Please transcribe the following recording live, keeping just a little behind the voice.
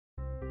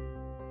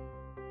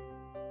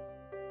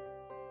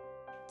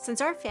Since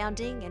our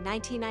founding in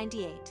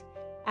 1998,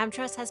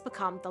 AmTrust has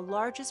become the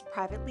largest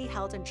privately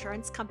held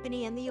insurance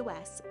company in the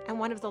US and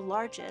one of the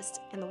largest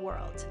in the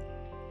world.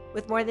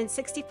 With more than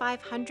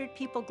 6,500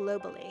 people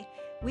globally,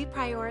 we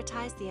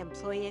prioritize the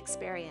employee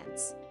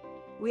experience.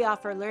 We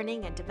offer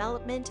learning and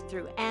development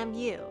through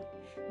AmU,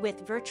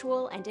 with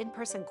virtual and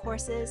in-person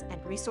courses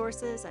and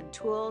resources and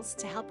tools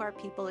to help our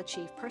people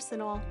achieve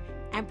personal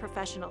and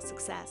professional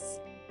success.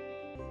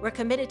 We're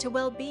committed to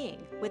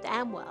well-being with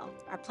AmWell,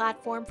 our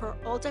platform for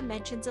all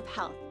dimensions of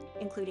health,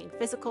 including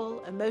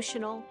physical,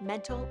 emotional,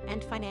 mental,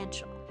 and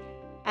financial.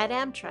 At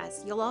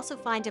AmTrust, you'll also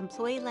find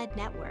employee-led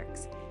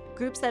networks,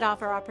 groups that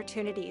offer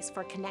opportunities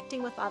for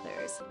connecting with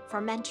others,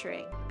 for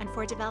mentoring, and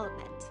for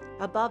development.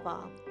 Above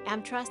all,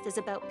 AmTrust is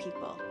about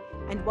people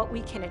and what we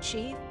can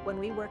achieve when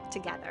we work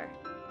together.